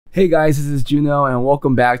Hey guys, this is Juno and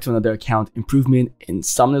welcome back to another account improvement in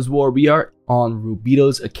Summoner's War. We are on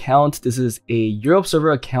Rubito's account. This is a Europe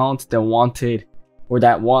server account that wants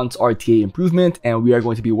RTA improvement, and we are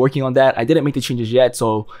going to be working on that. I didn't make the changes yet,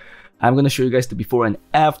 so I'm going to show you guys the before and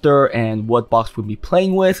after and what box we'll be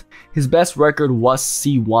playing with. His best record was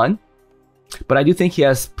C1, but I do think he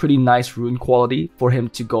has pretty nice rune quality for him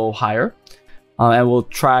to go higher, and we'll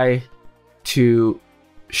try to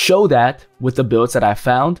show that with the builds that I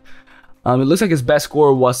found. It looks like his best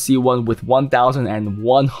score was C1 with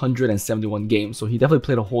 1,171 games, so he definitely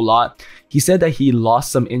played a whole lot. He said that he lost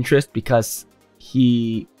some interest because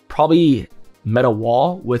he probably met a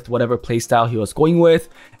wall with whatever playstyle he was going with,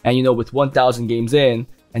 and you know, with 1,000 games in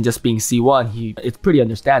and just being C1, it's pretty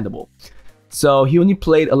understandable. So he only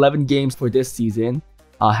played 11 games for this season,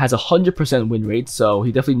 has a 100% win rate, so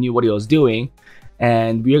he definitely knew what he was doing.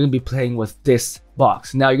 And we are going to be playing with this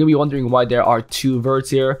box. Now, you're going to be wondering why there are two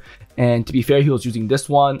verts here. And to be fair, he was using this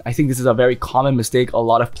one. I think this is a very common mistake a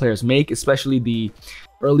lot of players make, especially the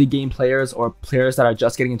early game players or players that are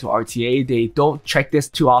just getting into RTA. They don't check this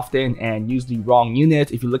too often and use the wrong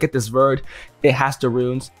unit. If you look at this vert, it has the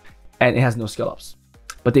runes and it has no skill ups.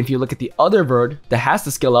 But if you look at the other vert that has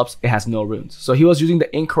the skill ups, it has no runes. So he was using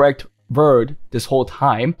the incorrect vert this whole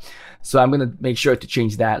time, so I'm gonna make sure to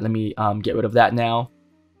change that. Let me get rid of that now,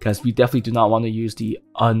 because we definitely do not want to use the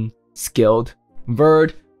unskilled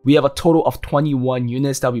vert. We have a total of 21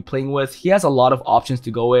 units that we're playing with. He has a lot of options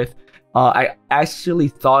to go with. I actually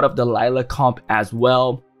thought of the Lila comp as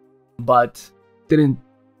well, but didn't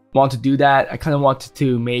want to do that. I kind of wanted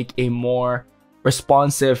to make a more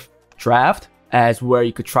responsive draft, as where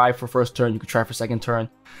you could try for first turn, you could try for second turn,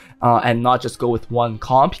 and not just go with one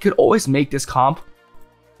comp. You could always make this comp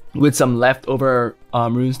with some leftover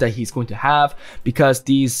runes that he's going to have, because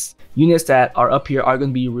these units that are up here are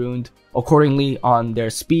going to be runed accordingly on their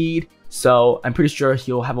speed. So I'm pretty sure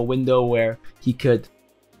he'll have a window where he could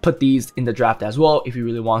put these in the draft as well if he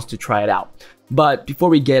really wants to try it out. But before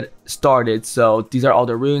we get started, so these are all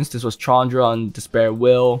the runes. This was Chandra on Despair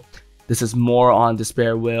Will. This is more on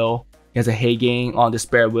Despair Will. He has a Hagang on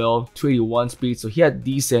Despair Will, 281 speed, so he had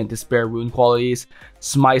decent Despair rune qualities.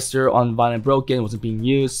 Smeister on Violent Broken wasn't being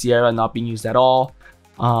used. Sierra not being used at all.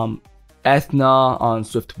 Ethna on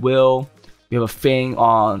Swift Will. We have a Fang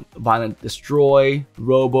on Violent Destroy.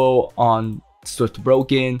 Robo on Swift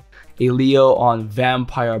Broken. A Leo on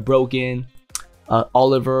Vampire Broken.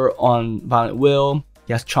 Oliver on Violent Will.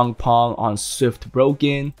 He has Chung Pong on Swift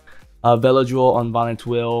Broken. Veladril on Violent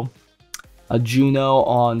Will. Juno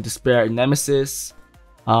on Despair Nemesis,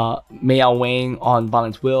 Miao Wang on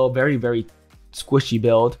Violent Will, very squishy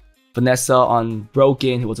build. Vanessa on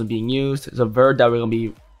Broken, who wasn't being used. There's a Verd that we're going to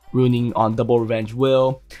be runing on Double Revenge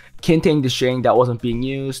Will. Kintang Desheng that wasn't being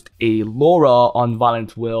used. A Laura on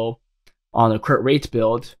Violent Will on a crit rate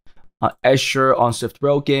build. Escher on Swift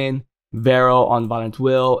Broken. Vero on Violent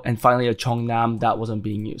Will, and finally a Chongnam that wasn't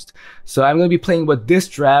being used. So I'm going to be playing with this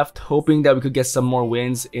draft, hoping that we could get some more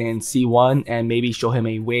wins in C1 and maybe show him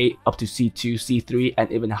a way up to C2, C3,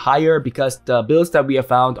 and even higher, because the builds that we have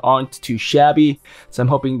found aren't too shabby. So I'm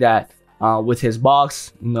hoping that with his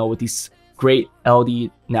box, you know, with these great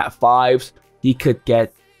LD Nat 5s, he could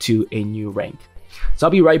get to a new rank. So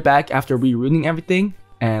I'll be right back after reruning everything,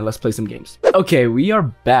 and let's play some games. Okay, we are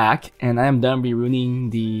back, and I am done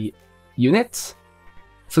reruning the units.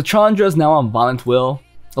 So Chandra is now on Violent Will,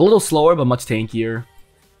 a little slower but much tankier.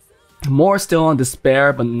 More still on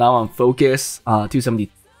Despair, but now on Focus,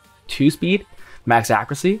 272 speed, max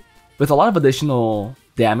accuracy, with a lot of additional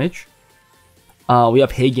damage. We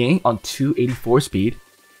have Hagang on 284 speed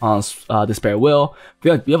on Despair Will.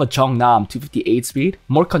 We have a Chongnam 258 speed,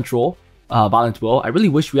 more control, Violent Will. I really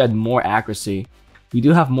wish we had more accuracy. We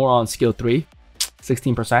do have more on skill 3,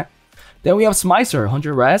 16%. Then we have Smeister,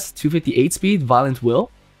 100 res, 258 speed, Violent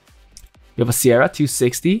Will. We have a Sierra,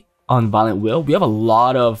 260 on Violent Will. We have a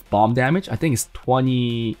lot of bomb damage. I think it's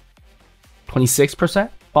 26%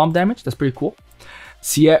 bomb damage. That's pretty cool.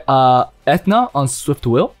 Ethna on Swift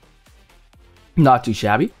Will. Not too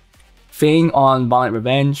shabby. Fang on Violent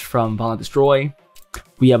Revenge from Violent Destroy.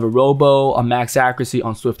 We have a Robo on max accuracy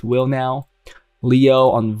on Swift Will now.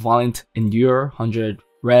 Leo on Violent Endure, 100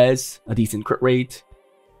 res, a decent crit rate.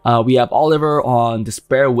 We have Oliver on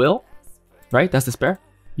Despair Will, right? That's Despair?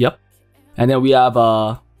 Yep. And then we have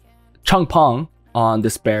Chung Pong on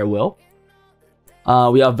Despair Will.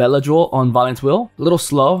 We have Veladril on Violent Will. A little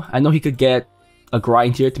slow. I know he could get a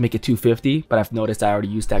grind here to make it 250, but I've noticed I already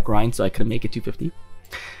used that grind, so I couldn't make it 250.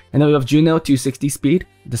 And then we have Juno, 260 speed,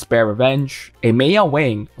 Despair Revenge. A Miao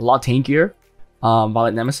Wang, a lot tankier,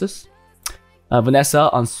 Violent Nemesis. Vanessa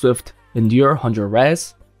on Swift Endure, 100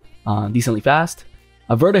 res. decently fast.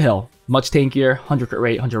 A Vertihill, much tankier, 100 crit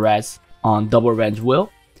rate, 100 res on double revenge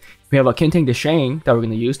will. We have a Kintang Deshane that we're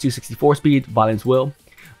going to use, 264 speed, Violence will.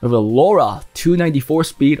 We have a Laura, 294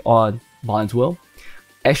 speed on Violence will.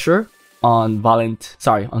 Escher on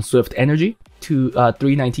on Swift Energy,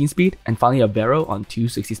 319 speed. And finally a Vero on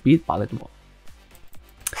 260 speed, Violent will.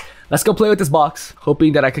 Let's go play with this box,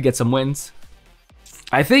 hoping that I could get some wins.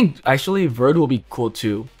 I think actually Verd will be cool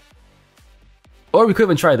too. Or we could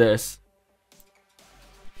even try this.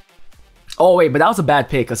 Oh wait, but that was a bad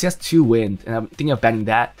pick because he has 2 wind, and I'm thinking of banning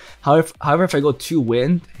that. However, if I go 2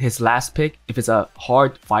 wind, his last pick, if it's a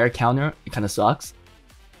hard fire counter, it kind of sucks.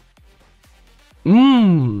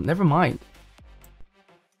 Never mind.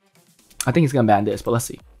 I think he's gonna ban this, but let's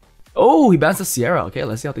see. Oh, he bans the Sierra. Okay,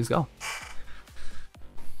 let's see how things go.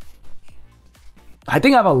 I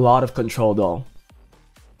think I have a lot of control though.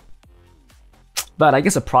 But I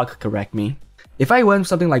guess a proc could correct me. If I went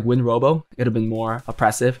something like Wind Robo, it would have been more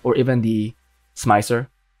oppressive, or even the Smicer.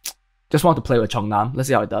 Just want to play with Cheongnam. Let's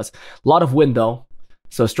see how it does. A lot of wind though,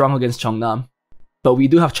 so strong against Cheongnam. But we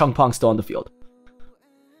do have Chongpong still on the field.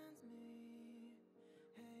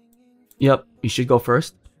 Yep, you should go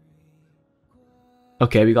first.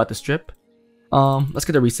 Okay, we got the strip. Let's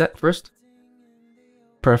get a reset first.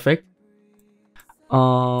 Perfect.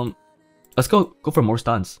 Let's go for more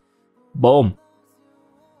stuns. Boom.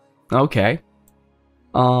 Okay.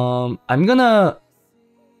 I'm gonna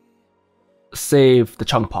save the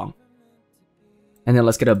Chongpong. And then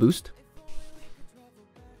let's get a boost.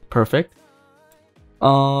 Perfect.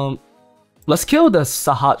 Let's kill the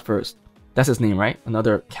Sahat first. That's his name, right?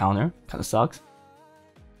 Another counter. Kinda sucks.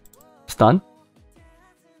 Stun.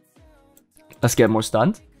 Let's get more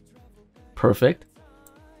stuns. Perfect.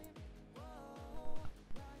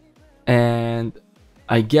 And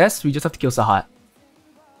I guess we just have to kill Sahat.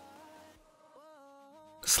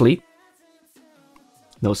 Sleep.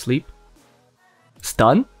 No sleep.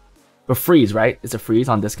 Stun. But freeze, right? It's a freeze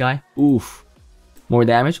on this guy. Oof. More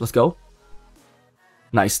damage. Let's go.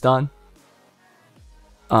 Nice stun.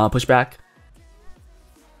 Push back.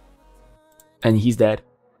 And he's dead.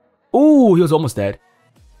 Ooh, he was almost dead.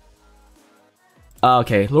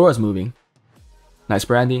 Okay, Laura's moving. Nice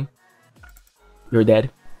branding. You're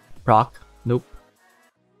dead. Proc. Nope.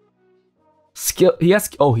 Skill. He has.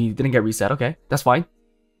 Oh, he didn't get reset. Okay, that's fine.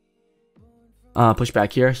 Push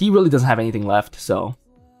back here. He really doesn't have anything left, so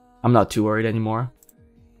I'm not too worried anymore.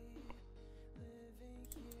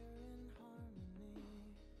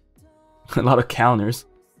 A lot of counters,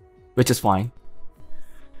 which is fine.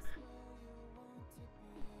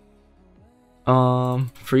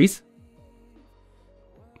 Freeze.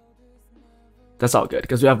 That's all good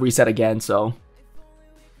because we have reset again. So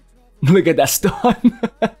look at that stun.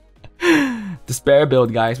 Despair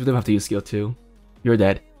build, guys. We don't have to use skill 2. You're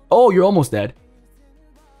dead. Oh, you're almost dead.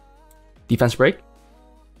 Defense break.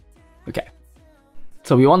 Okay.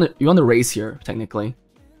 So we want the race here technically.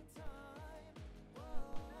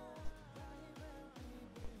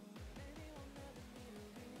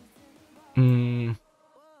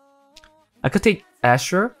 I could take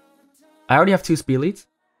Asher. I already have 2 speed leads.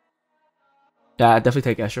 Yeah, I'd definitely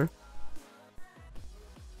take Asher.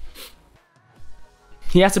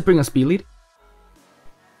 He has to bring a speed lead.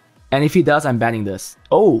 And if he does, I'm banning this.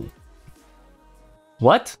 Oh.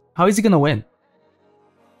 What? How is he gonna win?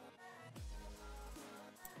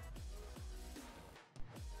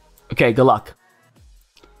 Okay, good luck.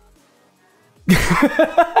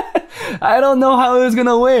 I don't know how he was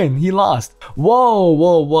gonna win. He lost. Whoa,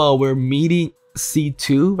 whoa, whoa. We're meeting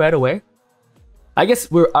C2 right away. I guess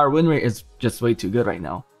our win rate is just way too good right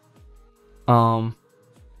now.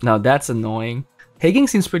 Now that's annoying. Hagging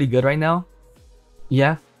seems pretty good right now.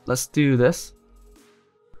 Yeah, let's do this.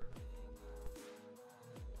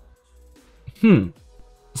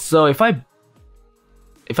 So if I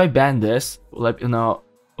ban this, like, you know,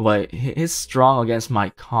 wait, he's strong against my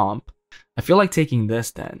comp. I feel like taking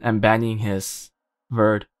this then and banning his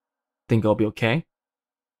Verd. Think it'll be okay.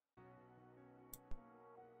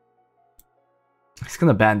 He's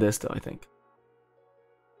gonna ban this though, I think.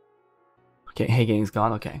 Okay, Hagen's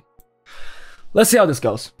gone. Okay, let's see how this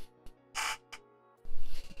goes.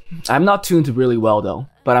 I'm not tuned really well though,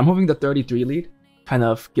 but I'm hoping the 33 lead kind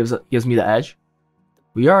of gives me the edge.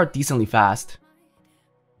 We are decently fast.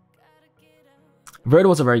 Verd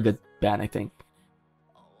was a very good ban, I think.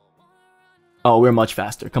 Oh, we're much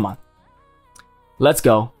faster. Come on. Let's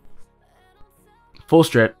go. Full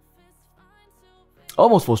strip.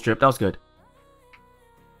 Almost full strip. That was good.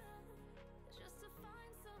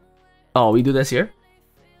 Oh, we do this here?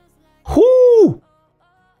 Whoo!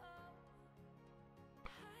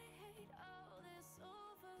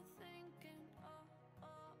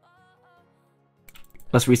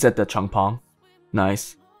 Let's reset the Chung Pong.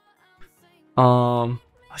 Nice. How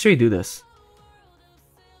should we do this?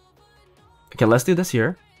 Okay, let's do this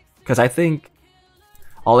here. Because I think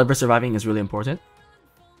Oliver surviving is really important.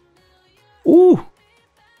 Ooh!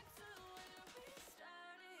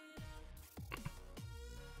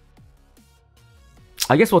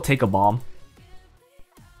 I guess we'll take a bomb.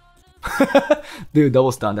 Dude,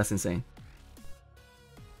 double stun, that's insane.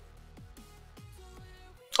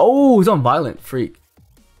 Oh, he's on violent, freak.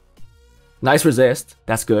 Nice resist,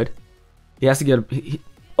 that's good. He has to get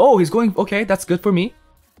oh, he's going, okay, that's good for me.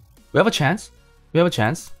 We have a chance. We have a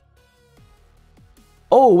chance.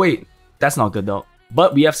 Oh, wait, that's not good though.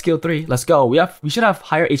 But we have skill 3, let's go. We should have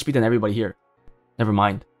higher HP than everybody here. Never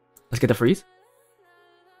mind. Let's get the freeze.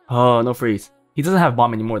 Oh, no freeze. He doesn't have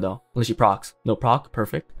bomb anymore though, unless he procs. No proc,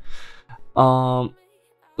 perfect.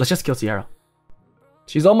 Let's just kill Sierra.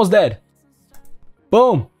 She's almost dead.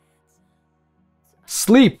 Boom.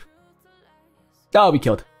 Sleep. Oh, we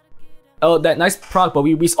killed. Oh, that nice proc, but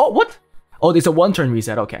we oh, what? Oh, it's a 1-turn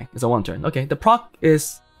reset. Okay, it's a 1-turn. Okay, the proc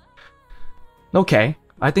is okay.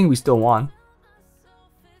 I think we still won.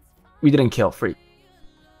 We didn't kill. Free.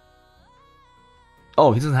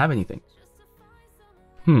 Oh, he doesn't have anything.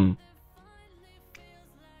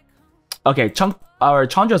 Okay, our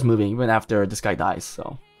Chandra's moving even after this guy dies,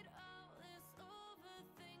 so.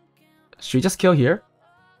 Should we just kill here?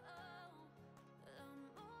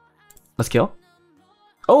 Let's kill.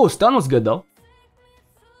 Oh, stun was good though.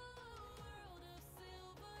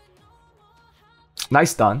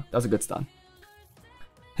 Nice stun. That was a good stun.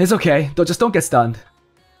 It's okay. Just don't get stunned.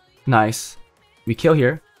 Nice. We kill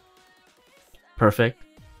here. Perfect.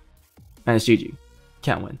 And it's GG.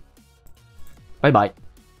 Can't win. Bye-bye.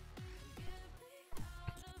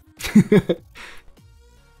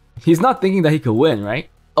 He's not thinking that he could win, right?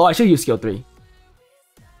 Oh, I should use skill 3.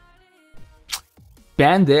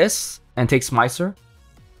 Ban this and take Smicer.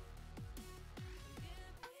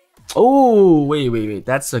 Oh, wait.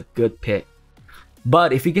 That's a good pick.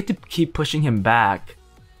 But if we get to keep pushing him back,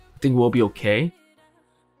 I think we'll be okay.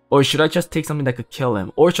 Or should I just take something that could kill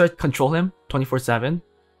him? Or should I control him 24/7?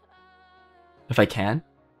 If I can.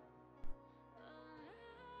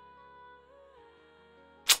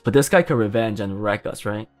 But this guy could revenge and wreck us,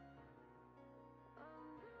 right?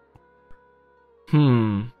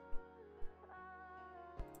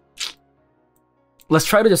 Let's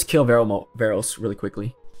try to just kill Veros really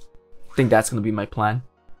quickly. I think that's gonna be my plan.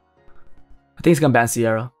 I think he's gonna ban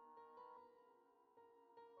Sierra.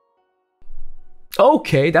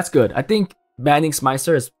 Okay, that's good. I think banning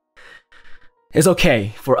Smicer is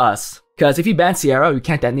okay for us. Because if he bans Sierra, we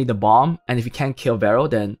can't detonate the bomb. And if we can't kill Vero,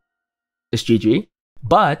 then it's GG.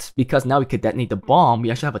 But because now we could detonate the bomb,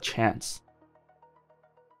 we actually have a chance.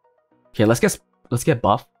 Okay, let's get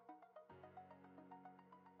buff.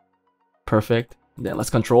 Perfect. Then let's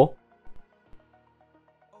control.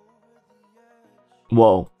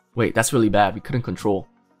 Whoa. Wait, that's really bad. We couldn't control.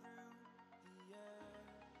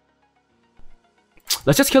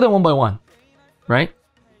 Let's just kill them one by one. Right?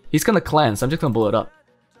 He's gonna cleanse. I'm just gonna blow it up.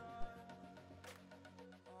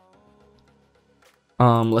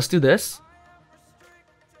 Let's do this.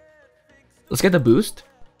 Let's get the boost.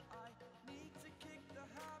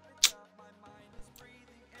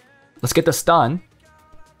 Let's get the stun.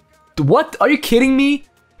 What? Are you kidding me?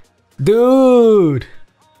 Dude!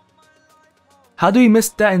 How do we miss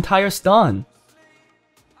that entire stun?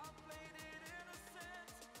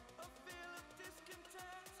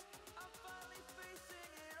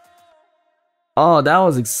 Oh, that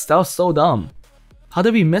was so dumb. How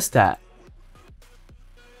did we miss that?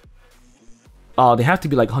 Oh, they have to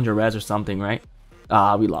be like 100 res or something, right?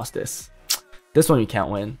 Ah, we lost this. This one we can't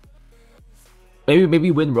win. Maybe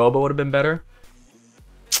win Robo would have been better.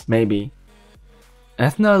 Maybe.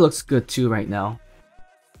 Ethna looks good too right now.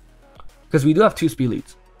 Because we do have 2 speed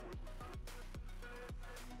leads.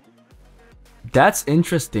 That's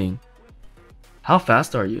interesting. How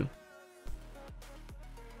fast are you?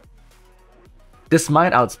 This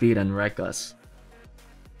might outspeed and wreck us.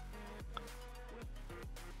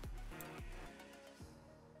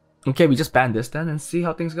 Okay, we just ban this then and see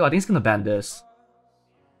how things go. I think it's gonna ban this.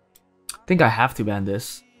 I think I have to ban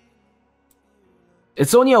this.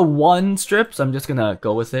 It's only a 1 strip, so I'm just gonna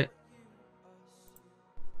go with it.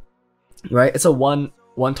 Right? It's a one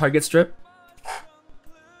target strip.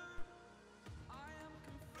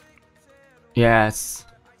 Yes.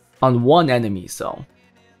 On 1 enemy, so.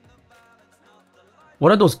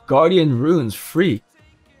 What are those Guardian runes? Freak.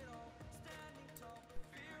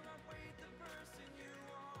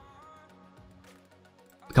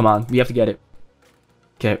 Come on, we have to get it.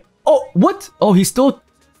 Okay. Oh, what? Oh, he's still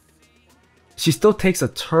She still takes a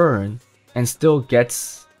turn and still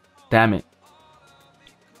gets... Damn it.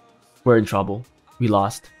 We're in trouble. We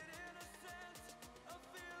lost.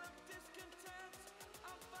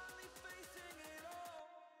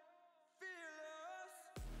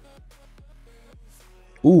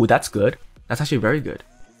 Ooh, that's good. That's actually very good.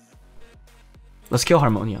 Let's kill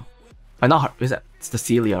Harmonia. Not is that? It's the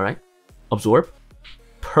Celia, right? Absorb.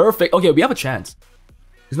 Perfect. Okay, we have a chance.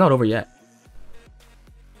 It's not over yet.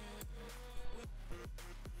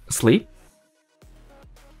 Sleep.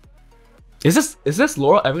 Is this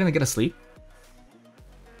Laura ever gonna get a sleep?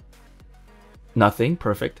 Nothing.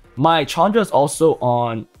 Perfect. My Chandra is also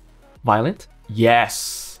on Violent.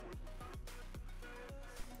 Yes.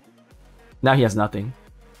 Now he has nothing.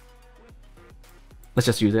 Let's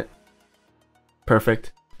just use it.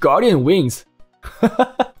 Perfect. Guardian Wings.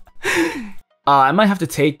 I might have to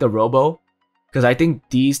take the Robo, because I think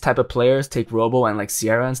these type of players take Robo and like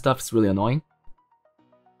Sierra and stuff. It's really annoying.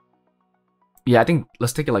 Yeah, I think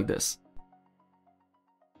let's take it like this.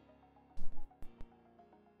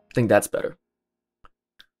 I think that's better.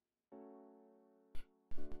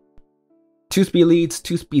 2-speed leads,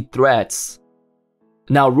 2-speed threats.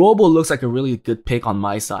 Now Robo looks like a really good pick on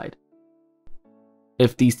my side.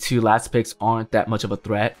 If these two last picks aren't that much of a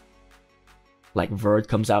threat. Like Verd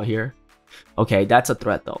comes out here. Okay, that's a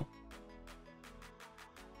threat though.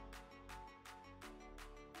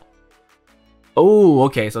 Oh,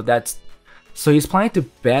 okay, so that's... So he's planning to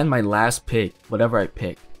ban my last pick, whatever I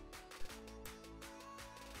pick.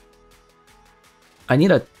 I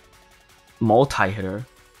need a multi-hitter.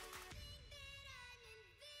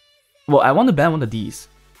 Well, I want to ban one of these.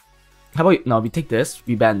 How about... No, we take this,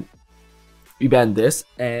 we ban this,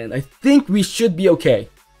 and I think we should be okay.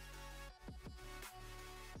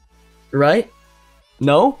 Right?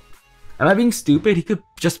 No? Am I being stupid? He could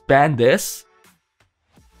just ban this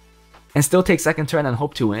and still take second turn and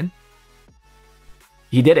hope to win.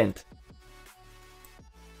 He didn't.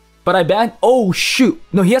 But I banned... Oh, shoot.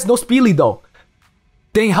 No, he has no speed lead, though.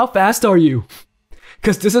 Dang, how fast are you?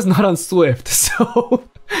 Because this is not on Swift, so...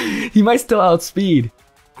 he might still outspeed.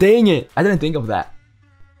 Dang it. I didn't think of that.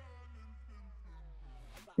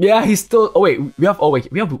 Yeah, he's still... Oh, wait. We have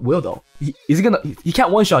Will, though. He's gonna... He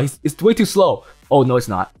can't one-shot. It's way too slow. Oh, no, it's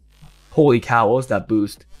not. Holy cow, what was that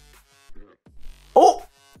boost? Oh!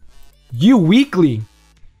 You weakling.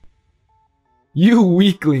 You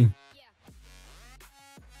weakling.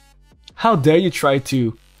 How dare you try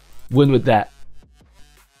to win with that?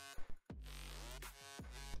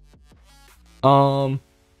 Yeah,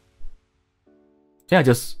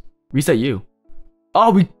 just reset you.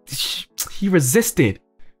 Oh, he resisted.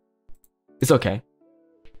 It's okay.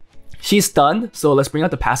 She's stunned, so let's bring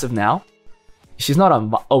out the passive now. She's not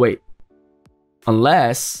on... Oh, wait.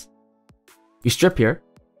 Unless... we strip here.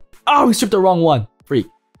 Oh, we stripped the wrong one. Freak.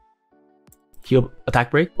 Heal,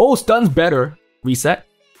 attack break. Oh, stun's better. Reset.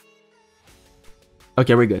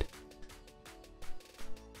 Okay, we're good.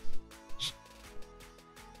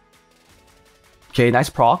 Okay, nice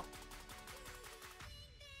proc.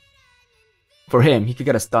 For him, he could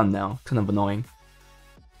get a stun now. Kind of annoying.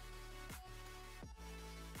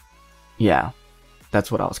 Yeah,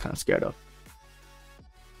 that's what I was kind of scared of.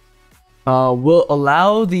 We'll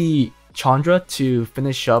allow the Chandra to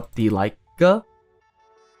finish up the Laika.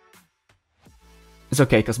 It's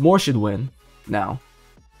okay, because Moore should win now.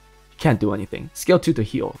 Can't do anything. Skill 2 to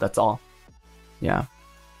heal, that's all. Yeah.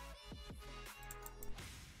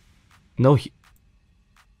 No he...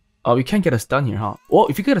 Oh, we can't get a stun here, huh? Well,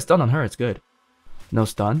 if you get a stun on her, it's good. No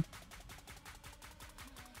stun.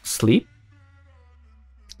 Sleep?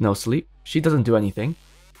 No sleep. She doesn't do anything.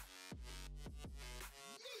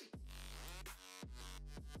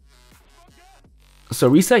 So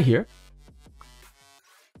reset here.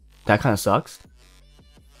 That kind of sucks.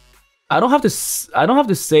 I don't have to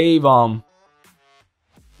save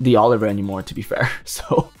the Oliver anymore, to be fair.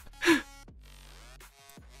 So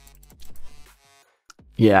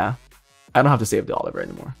yeah, I don't have to save the Oliver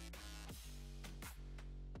anymore.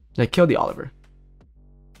 Like, kill the Oliver.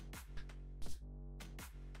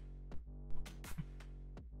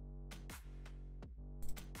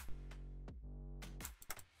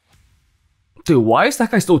 Dude, why is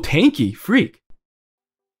that guy so tanky? Freak.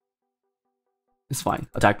 It's fine.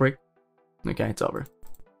 Attack break. Okay, it's over.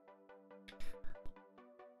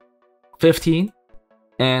 15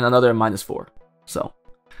 and another -4. So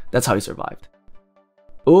that's how he survived.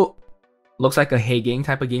 Oh, looks like a Hagang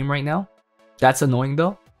type of game right now. That's annoying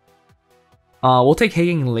though. We'll take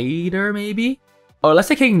Hagang later maybe. Or let's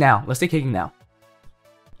take Hagang now. Let's take Hagang now.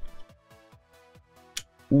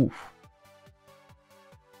 Oof.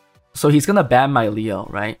 So he's gonna ban my Leo,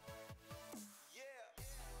 right?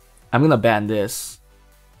 I'm gonna ban this.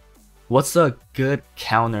 What's a good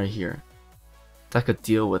counter here that could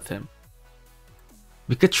deal with him?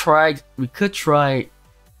 We could try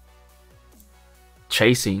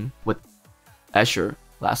chasing with Escher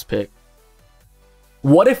last pick.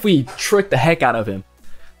 What if we trick the heck out of him?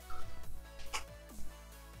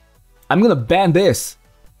 I'm gonna ban this.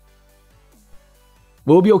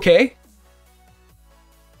 Will it be okay?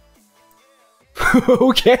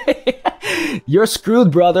 Okay. You're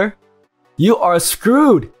screwed, brother. You are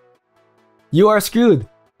screwed. You are screwed.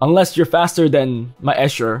 Unless you're faster than my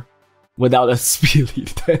Escher without a speed lead,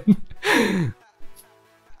 then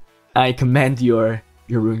I commend your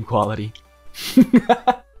rune quality.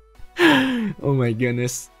 Oh my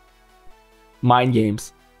goodness. Mind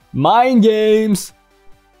games. Mind games!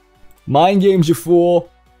 Mind games, you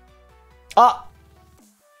fool. Ah!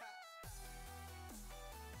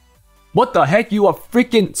 What the heck? You are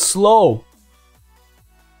freaking slow.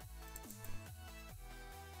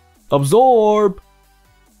 Absorb.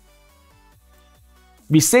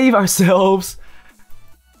 We save ourselves.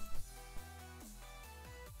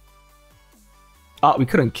 Ah, we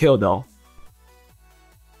couldn't kill though.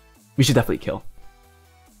 We should definitely kill.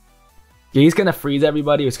 Yeah, he's gonna freeze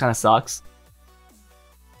everybody, which kind of sucks.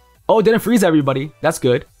 Oh, didn't freeze everybody. That's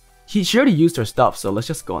good. She already used her stuff, so let's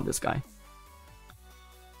just go on this guy.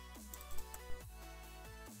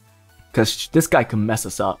 Because this guy can mess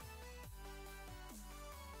us up.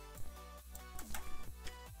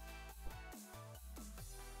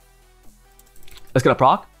 Let's get a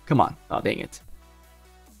proc. Come on. Oh, dang it.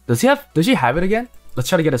 Does she have it again? Let's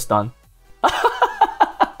try to get a stun.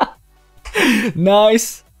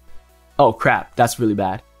 Nice. Oh, crap. That's really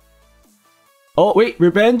bad. Oh, wait.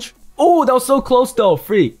 Revenge. Oh, that was so close, though.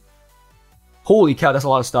 Free. Holy cow. That's a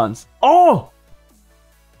lot of stuns. Oh!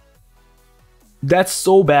 That's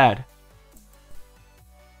so bad.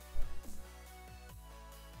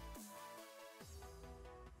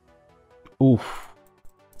 Oof.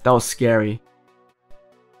 That was scary.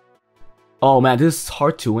 Oh man, this is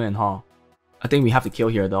hard to win, huh? I think we have to kill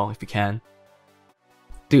here though, if we can.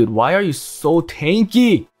 Dude, why are you so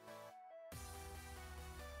tanky?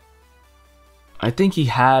 I think he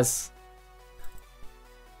has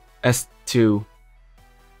S2.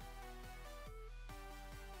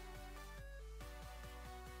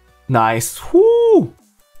 Nice. Woo!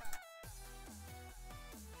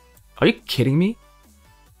 Are you kidding me?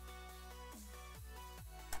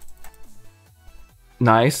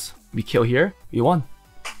 Nice. We kill here. We won.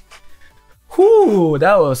 Whoo!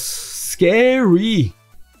 That was scary.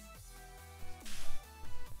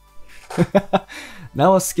 That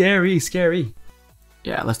was scary.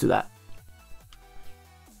 Yeah, let's do that.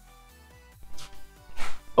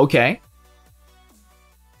 Okay.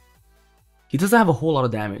 He doesn't have a whole lot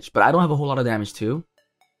of damage, but I don't have a whole lot of damage too.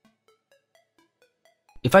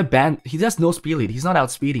 If I ban... He has no speed lead. He's not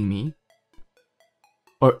outspeeding me.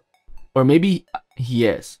 Or maybe he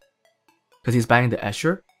is. Because he's banning the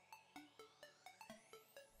Escher.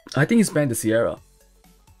 I think he's banning the Sierra.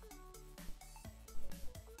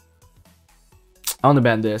 I want to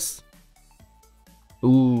ban this.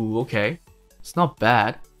 Ooh, okay. It's not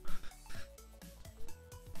bad.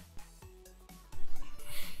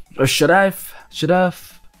 Or should I've...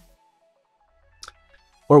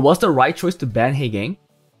 Or was the right choice to ban Hey Gang?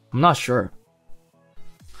 I'm not sure.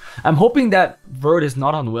 I'm hoping that Verd is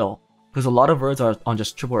not on Will. Because a lot of Verds are on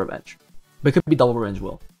just triple revenge. But it could be double revenge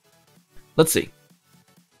Will. Let's see.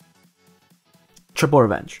 Triple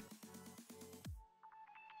revenge.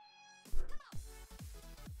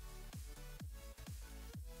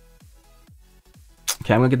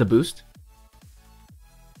 Okay, I'm gonna get the boost.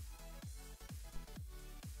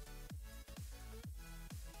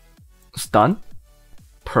 Stun.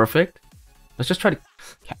 Perfect. Let's just try to...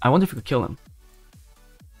 I wonder if we could kill him.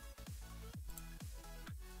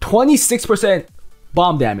 26%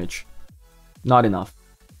 bomb damage. Not enough.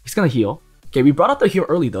 He's gonna heal. Okay, we brought out the heal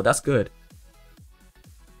early though. That's good.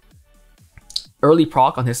 Early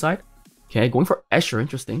proc on his side. Okay, going for Escher.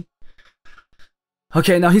 Interesting.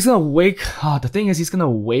 Okay, now he's gonna wake... the thing is, he's gonna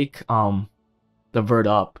wake the Verd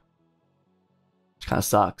up. Which kind of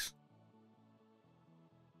sucks.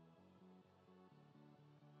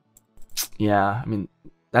 Yeah, I mean,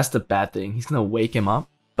 that's the bad thing. He's gonna wake him up.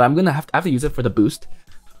 But I'm gonna have to use it for the boost.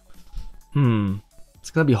 It's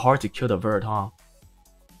gonna be hard to kill the Verd, huh?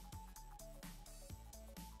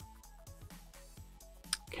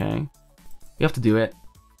 Okay. We have to do it.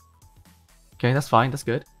 Okay, that's fine. That's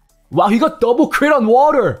good. Wow, he got double crit on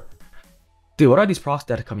water! Dude, what are these procs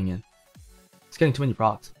that are coming in? It's getting too many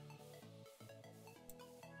procs.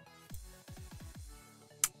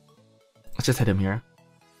 Let's just hit him here.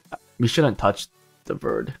 We shouldn't touch the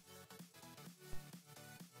bird.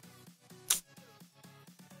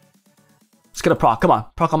 Let's get a proc. Come on,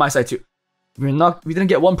 proc on my side too. We didn't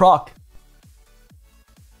get one proc.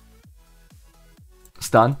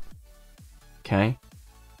 Stun. Okay.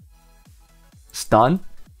 Stun.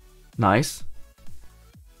 Nice.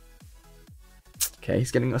 Okay,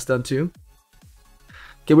 he's getting a stun too.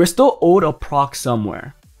 Okay, we're still owed a proc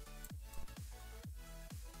somewhere.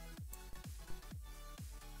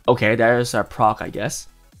 Okay, there's our proc, I guess.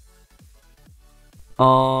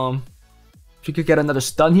 If we could get another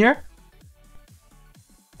stun here.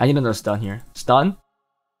 I need another stun here. Stun.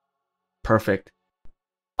 Perfect.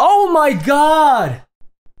 Oh my god!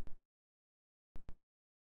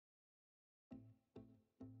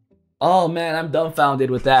 Oh man, I'm dumbfounded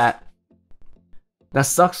with that. That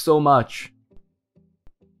sucks so much.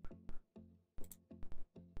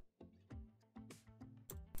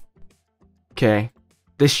 Okay.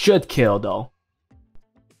 This should kill though.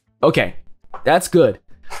 Okay. That's good.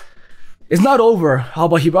 It's not over. Oh,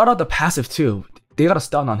 but he brought out the passive too. They got a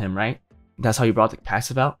stun on him, right? That's how you brought the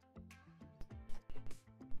passive out?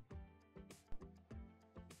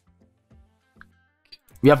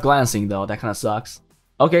 We have glancing though. That kind of sucks.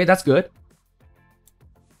 Okay, that's good.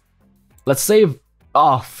 Let's save.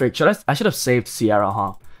 Oh, frick. I should have saved Sierra,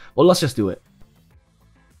 huh? Well, let's just do it.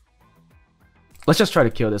 Let's just try to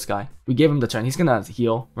kill this guy. We gave him the turn. He's gonna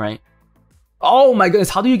heal, right? Oh my goodness.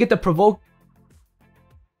 How do you get the provoke?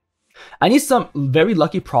 I need some very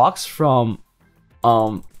lucky procs from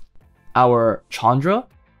our Chandra.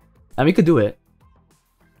 And we could do it.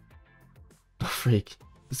 Oh, freak.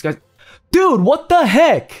 This guy. Dude, what the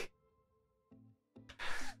heck?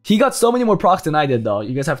 He got so many more procs than I did though.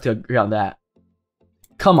 You guys have to agree on that.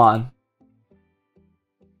 Come on.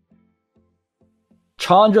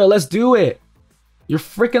 Chandra, let's do it. You're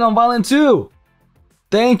freaking on violent too.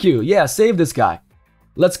 Thank you. Yeah, save this guy.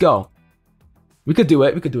 Let's go. We could do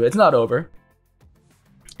it. We could do it. It's not over.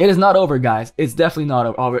 It is not over, guys. It's definitely not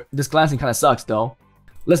over. Oh, this glancing kind of sucks though.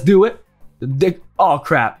 Let's do it. The dick. Oh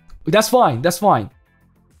crap. That's fine. That's fine.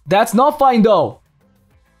 That's not fine though.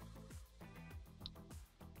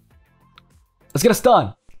 Let's get a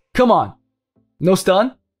stun. Come on. No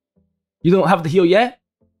stun? You don't have the heal yet?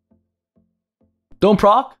 Don't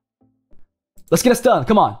proc? Let's get a stun.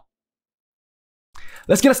 Come on.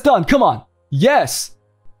 Let's get a stun. Come on. Yes.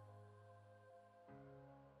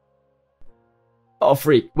 Oh,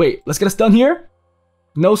 freak. Wait, let's get a stun here?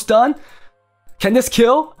 No stun? Can this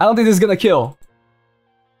kill? I don't think this is gonna kill.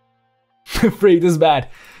 Freak, this is bad.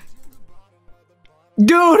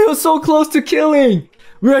 Dude, it was so close to killing.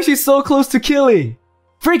 We were actually so close to killing.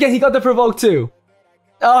 Freaking, he got the provoke too.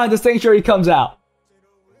 Oh, and the sanctuary comes out.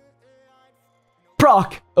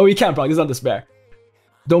 Proc. Oh, he can't proc. He's on despair.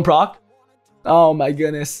 Don't proc. Oh my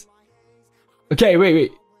goodness. Okay,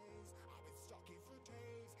 wait.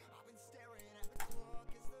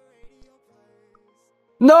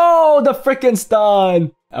 No, the freaking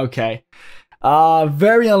stun. Okay.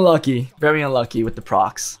 Very unlucky. Very unlucky with the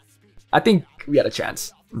procs. I think we had a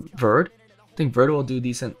chance. Verd? I think Verd will do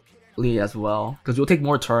decently as well. Because we'll take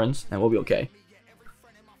more turns and we'll be okay.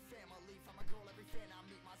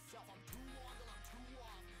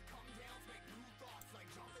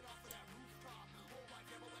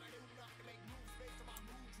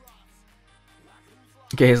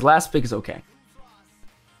 Okay, his last pick is okay.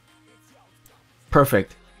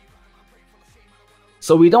 Perfect.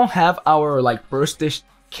 So we don't have our like burstish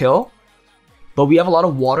kill, but we have a lot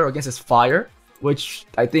of water against his fire, which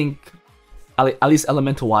I think, at least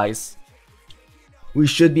elemental wise, we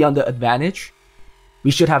should be on the advantage.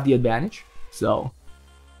 We should have the advantage. So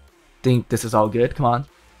I think this is all good. Come on.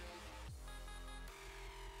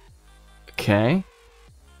 Okay.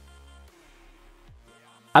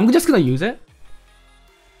 I'm just gonna use it,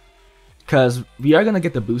 because we are gonna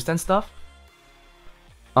get the boost and stuff.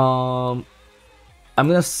 I'm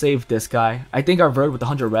gonna save this guy. I think our Verd with the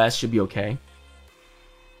 100 res should be okay.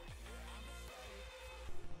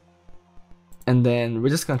 And then we're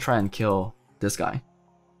just gonna try and kill this guy.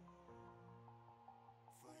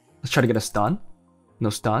 Let's try to get a stun. No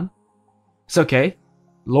stun. It's okay.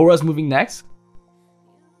 Laura's moving next.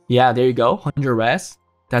 Yeah, there you go. 100 res.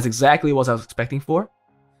 That's exactly what I was expecting for.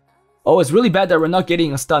 Oh, it's really bad that we're not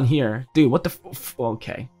getting a stun here. Dude, what the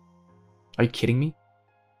okay. Are you kidding me?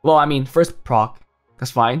 Well, I mean, first proc. That's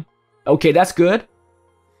fine. Okay, that's good.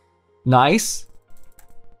 Nice.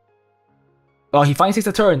 Oh, he finally takes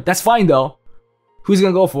a turn. That's fine, though. Who's he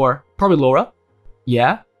gonna go for? Probably Laura.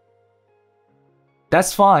 Yeah.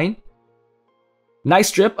 That's fine. Nice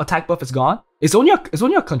strip. Attack buff is gone. It's only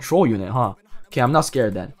a control unit, huh? Okay, I'm not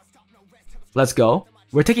scared then. Let's go.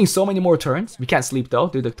 We're taking so many more turns. We can't sleep though,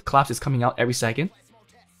 dude. The collapse is coming out every second.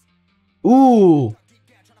 Ooh.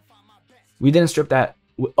 We didn't strip that.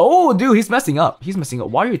 Oh, dude, he's messing up. He's messing up.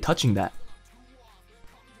 Why are you touching that?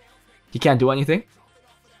 He can't do anything?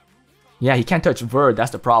 Yeah, he can't touch Verd.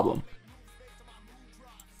 That's the problem.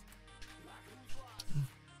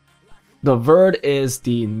 The Verd is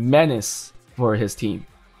the menace for his team.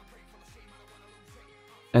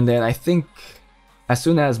 And then I think as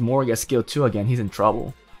soon as Moore gets skill 2 again, he's in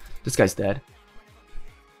trouble. This guy's dead.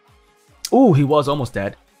 Ooh, he was almost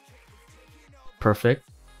dead. Perfect.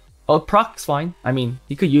 Oh, proc's fine. I mean,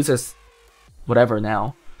 he could use his whatever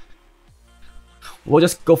now. We'll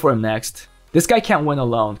just go for him next. This guy can't win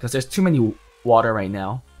alone because there's too many water right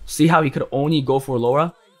now. See how he could only go for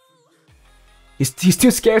Laura? He's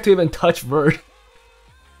too scared to even touch Verd.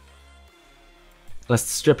 Let's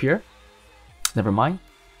strip here. Never mind.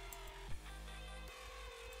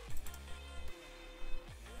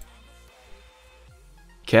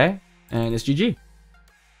 Okay, and it's GG.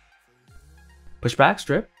 Push back,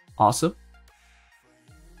 strip. Awesome.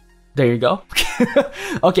 There you go.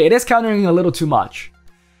 Okay, it is countering a little too much.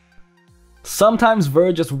 Sometimes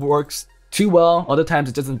Verd just works too well, other times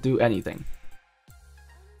it doesn't do anything.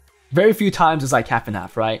 Very few times it's like half and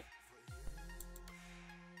half, right?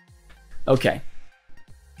 Okay.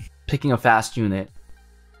 Picking a fast unit.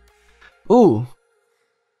 Ooh.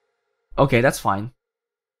 Okay, that's fine.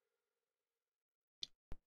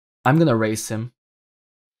 I'm gonna race him.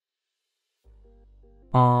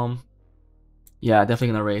 Yeah, definitely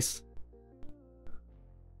gonna race.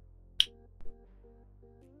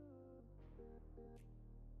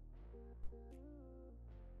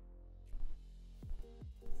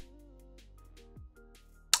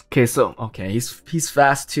 Okay, so he's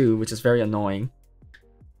fast too, which is very annoying.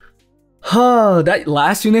 Huh, that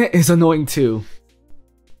last unit is annoying too.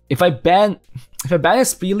 If I ban his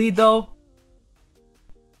speed lead though,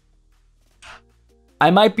 I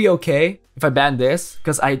might be okay if I ban this,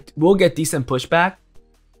 because I will get decent pushback.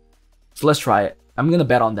 So let's try it. I'm gonna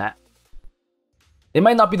bet on that. It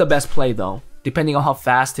might not be the best play though, depending on how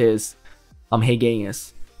fast his Heigang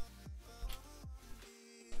is.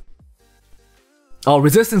 Oh,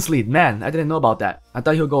 resistance lead. Man, I didn't know about that. I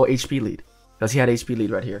thought he'll go HP lead, because he had HP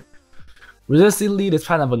lead right here. Resistance lead is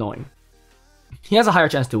kind of annoying. He has a higher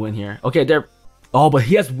chance to win here. Okay, there. Oh, but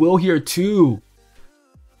he has will here too.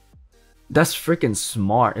 That's freaking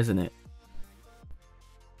smart, isn't it?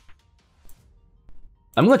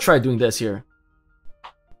 I'm gonna try doing this here.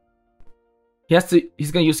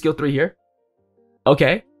 He's gonna use skill 3 here.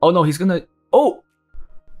 Okay. Oh no, he's gonna. Oh!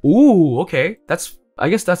 Ooh, okay. I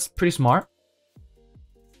guess that's pretty smart.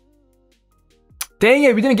 Dang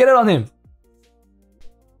it, we didn't get it on him.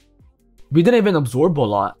 We didn't even absorb a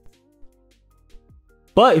lot.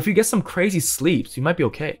 But if you get some crazy sleeps, you might be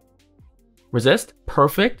okay. Resist.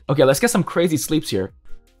 Perfect. Okay, let's get some crazy sleeps here.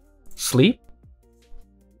 Sleep.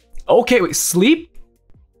 Okay, wait, sleep?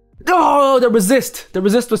 Oh, the resist. The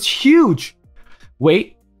resist was huge.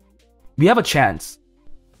 Wait. We have a chance.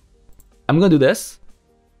 I'm gonna do this.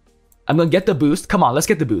 I'm gonna get the boost. Come on, let's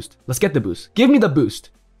get the boost. Let's get the boost. Give me the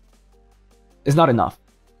boost. It's not enough.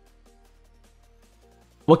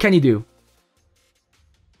 What can he do?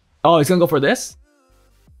 Oh, he's gonna go for this?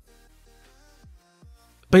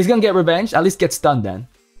 But he's gonna get revenge. At least get stunned then.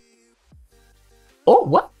 Oh,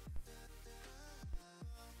 what?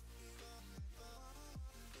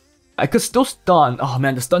 I could still stun. Oh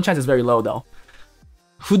man, the stun chance is very low though.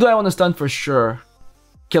 Who do I want to stun for sure?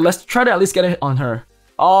 Okay, let's try to at least get it on her.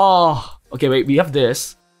 Oh, okay, wait, we have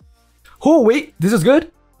this. Oh, wait, this is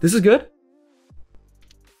good. This is good.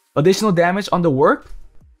 Additional damage on the work.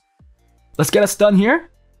 Let's get a stun here.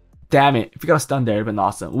 Damn it, if we got a stun there, it'd been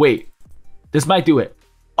awesome. Wait, this might do it.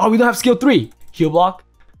 Oh, we don't have skill 3. Heal block.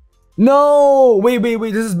 No, wait,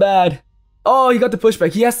 this is bad. Oh, he got the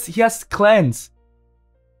pushback. He has cleanse.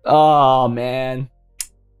 Oh man,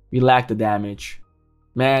 we lacked the damage.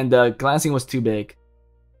 Man, the glancing was too big.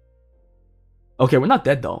 Okay, we're not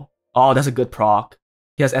dead though. Oh, that's a good proc.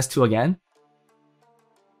 He has S2 again.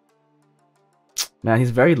 Man, he's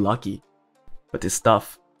very lucky with his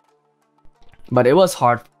stuff. But it was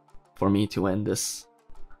hard for me to win this.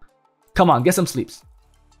 Come on, get some sleeps.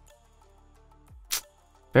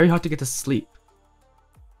 Very hard to get to sleep.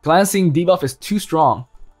 Glancing debuff is too strong.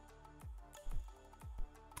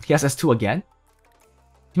 He has S2 again.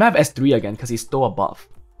 He might have S3 again because he's still a buff.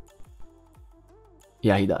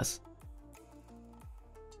 Yeah, he does.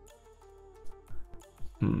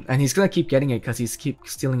 And he's gonna keep getting it because he's keep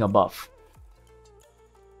stealing a buff.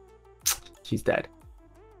 She's dead.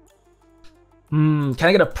 Can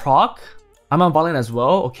I get a proc? I'm on Valiant as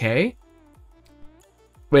well, okay.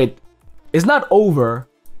 Wait, it's not over.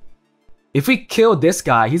 If we kill this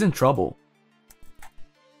guy, he's in trouble.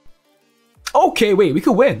 Okay, wait, we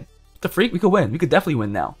could win. What the freak? We could win. We could definitely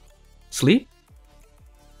win now. Sleep?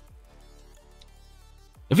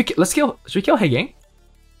 If we let's kill. Should we kill Hegang?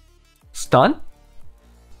 Stun?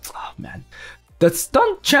 Oh man, the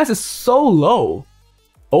stun chance is so low.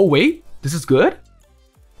 Oh wait, this is good.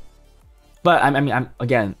 But I mean,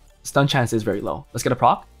 again, stun chance is very low. Let's get a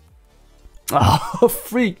proc. Oh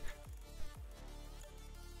freak.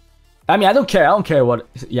 I mean, I don't care. I don't care what.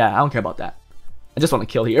 Yeah, I don't care about that. I just want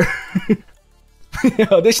to kill here.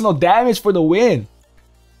 Additional damage for the win.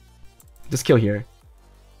 Just kill here.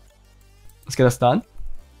 Let's get a stun.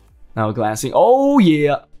 Now glancing. Oh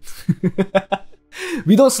yeah.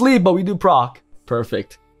 We don't sleep, but we do proc.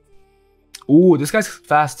 Perfect. Ooh, this guy's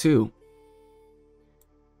fast too.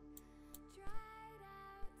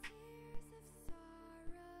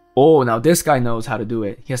 Oh, now this guy knows how to do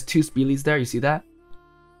it. He has 2 speed leads there. You see that?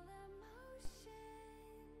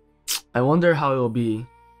 I wonder how it will be.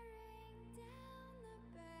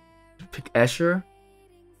 Pick Escher.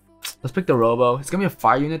 Let's pick the Robo. It's gonna be a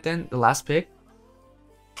fire unit then, the last pick.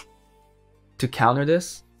 To counter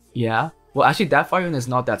this. Yeah. Well, actually, that fire unit is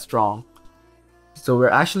not that strong. So we're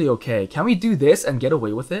actually okay. Can we do this and get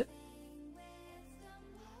away with it?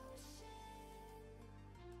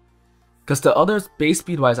 Because the others, base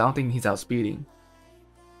speed wise, I don't think he's outspeeding.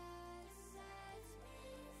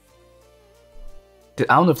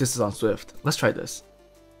 I don't know if this is on Swift. Let's try this.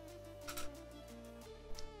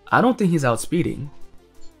 I don't think he's outspeeding.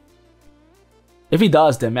 If he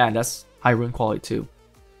does, then man, that's high rune quality too.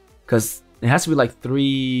 Because it has to be like at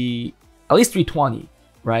least 320,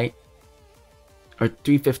 right? Or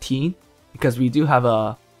 315. Because we do have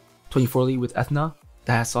a 24 lead with Ethna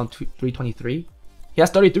that has on 323. He has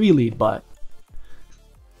 33 lead, but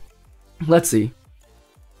let's see.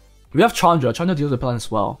 We have Chandra. Chandra deals with plan as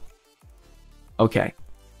well. Okay,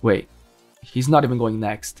 wait. He's not even going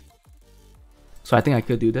next. So I think I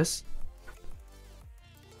could do this.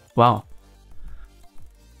 Wow.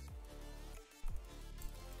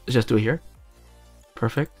 Let's just do it here.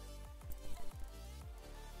 Perfect.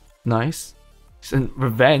 Nice. And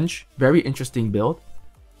Revenge. Very interesting build.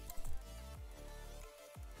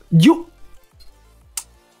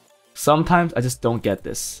 Sometimes I just don't get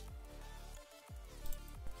this.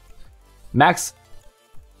 Max.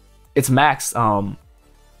 It's max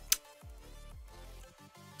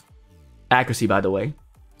accuracy, by the way.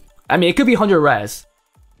 I mean, it could be 100 res.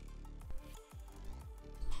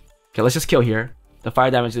 Okay, let's just kill here. The fire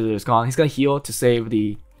damage is gone. He's gonna heal to save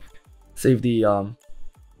the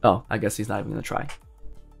oh, I guess he's not even gonna try.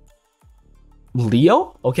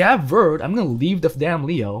 Leo? Okay, I have Verd. I'm gonna leave the damn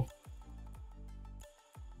Leo.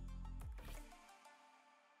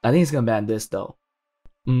 I think he's gonna ban this though.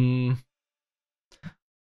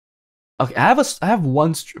 Okay, I have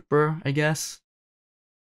one stripper, I guess.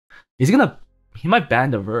 He might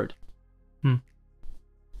ban the Verd. I'm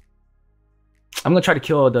gonna try to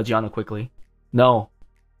kill the Gianna quickly. No.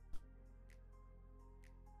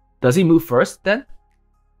 Does he move first then?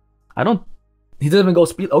 He doesn't even go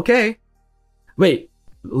speed. Okay. Wait.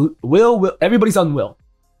 Will. Everybody's on Will.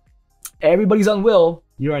 Everybody's on Will.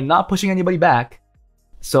 You are not pushing anybody back.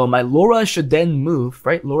 So my Laura should then move,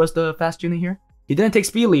 right? Laura's the fast unit here. He didn't take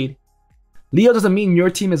speed lead. Leo doesn't mean your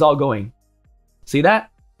team is all going. See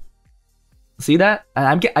that? See that?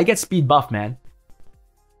 And I get speed buff, man.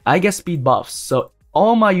 I get speed buffs. So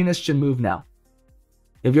all my units should move now.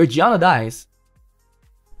 If your Gianna dies,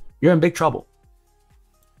 you're in big trouble.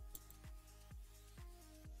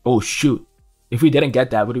 Oh shoot. If we didn't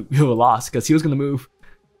get that, we would have lost because he was going to move.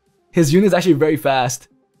 His unit's actually very fast.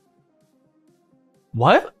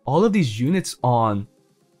 Why are all of these units on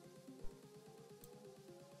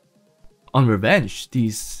Revenge?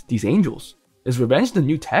 These angels. Is Revenge the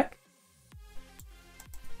new tech?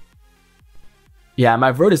 Yeah,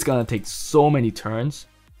 my Verd is gonna take so many turns.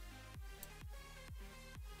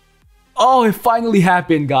 Oh, it finally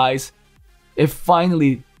happened, guys. It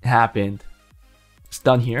finally happened.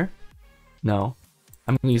 Stun here? No.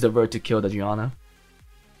 I'm gonna use the Verd to kill the Gianna.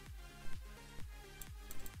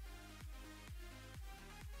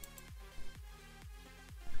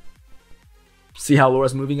 See how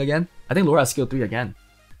Laura's moving again? I think Laura has skill 3 again.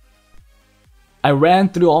 I ran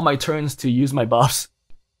through all my turns to use my buffs.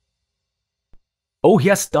 Oh, he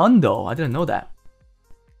has stun though. I didn't know that.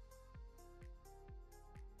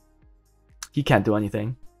 He can't do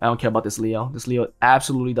anything. I don't care about this Leo. This Leo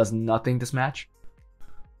absolutely does nothing this match.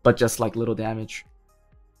 But just like little damage.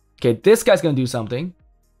 Okay, this guy's gonna do something.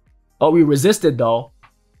 Oh, we resisted though.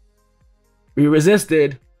 We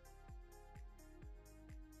resisted.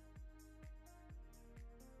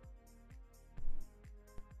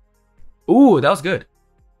 Ooh, that was good.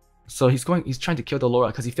 So he's trying to kill the Laura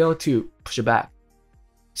because he failed to push it back.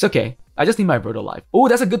 It's okay. I just need my Bird alive. Oh,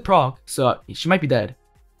 that's a good proc. So she might be dead.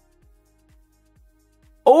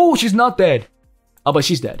 Oh, she's not dead. Oh, but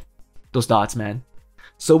she's dead. Those dots, man.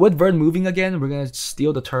 So with Vern moving again, we're gonna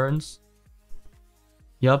steal the turns.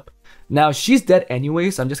 Yup. Now she's dead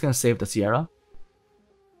anyways. So I'm just gonna save the Sierra.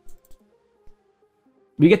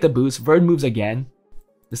 We get the boost. Vern moves again,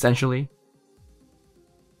 essentially.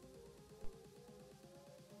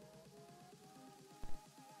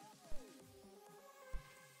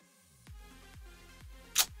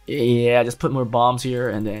 Yeah, just put more bombs here,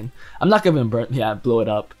 and then I'm not gonna blow it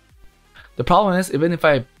up. The problem is, even if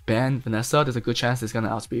I ban Vanessa, there's a good chance it's gonna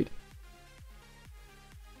outspeed.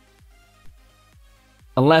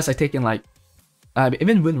 Unless I take in like,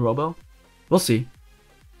 even win Robo, we'll see.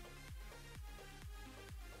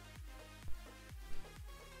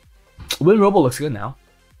 Win Robo looks good now.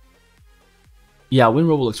 Yeah, Win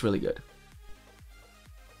Robo looks really good.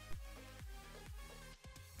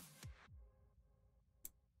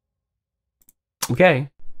 Okay.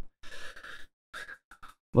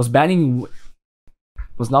 Was not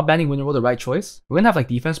banning Win Robo the right choice? We're gonna have like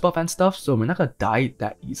defense buff and stuff, so we're not gonna die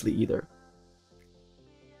that easily either.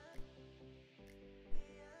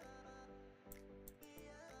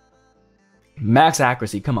 Max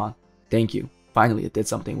accuracy, come on. Thank you. Finally, it did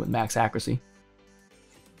something with max accuracy.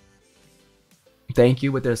 Thank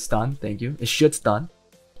you with the stun. Thank you. It should stun.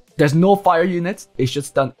 There's no fire units. It should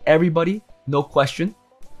stun everybody. No question.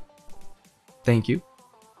 Thank you.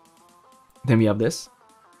 Then we have this.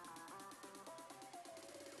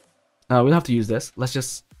 We don't have to use this. Let's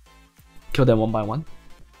just kill them one by one.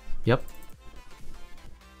 Yep.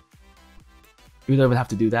 We don't even have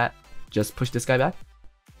to do that. Just push this guy back.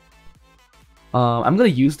 I'm gonna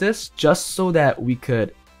use this just so that we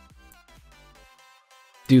could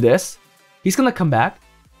do this. He's gonna come back,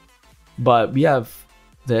 but we have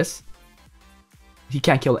this. He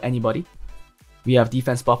can't kill anybody. We have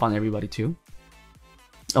defense buff on everybody too.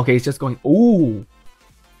 Okay, he's just going. Ooh,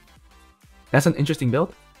 that's an interesting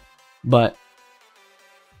build, but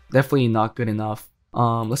definitely not good enough.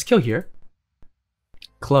 Let's kill here.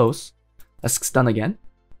 Close. Let's stun again.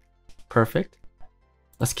 Perfect.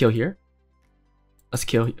 Let's kill here. Let's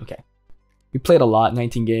kill. Okay. We played a lot,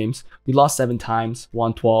 19 games. We lost 7 times,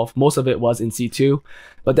 won 12. Most of it was in C2,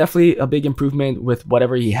 but definitely a big improvement with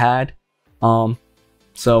whatever he had.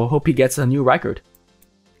 So hope he gets a new record.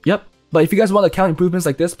 Yep. But if you guys want account improvements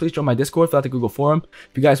like this, please join my Discord, fill out the Google forum.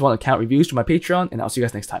 If you guys want account reviews, join my Patreon, and I'll see you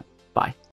guys next time. Bye.